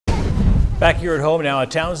Back here at home now, a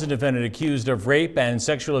Townsend defendant accused of rape and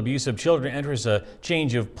sexual abuse of children enters a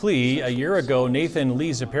change of plea. A year ago, Nathan Lee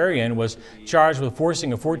Zipperian was charged with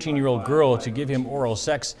forcing a 14-year-old girl to give him oral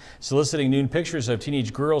sex, soliciting nude pictures of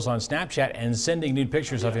teenage girls on Snapchat, and sending nude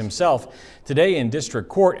pictures of himself. Today in district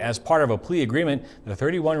court, as part of a plea agreement, the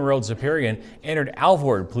 31-year-old Zipperian entered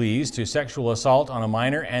Alford pleas to sexual assault on a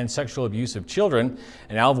minor and sexual abuse of children.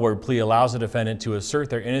 An Alford plea allows the defendant to assert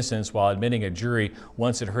their innocence while admitting a jury,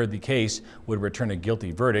 once it heard the case, would return a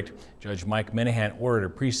guilty verdict. Judge Mike Minahan ordered a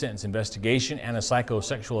pre-sentence investigation and a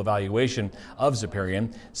psychosexual evaluation of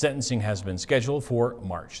Zipperian. Sentencing has been scheduled for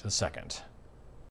March the 2nd.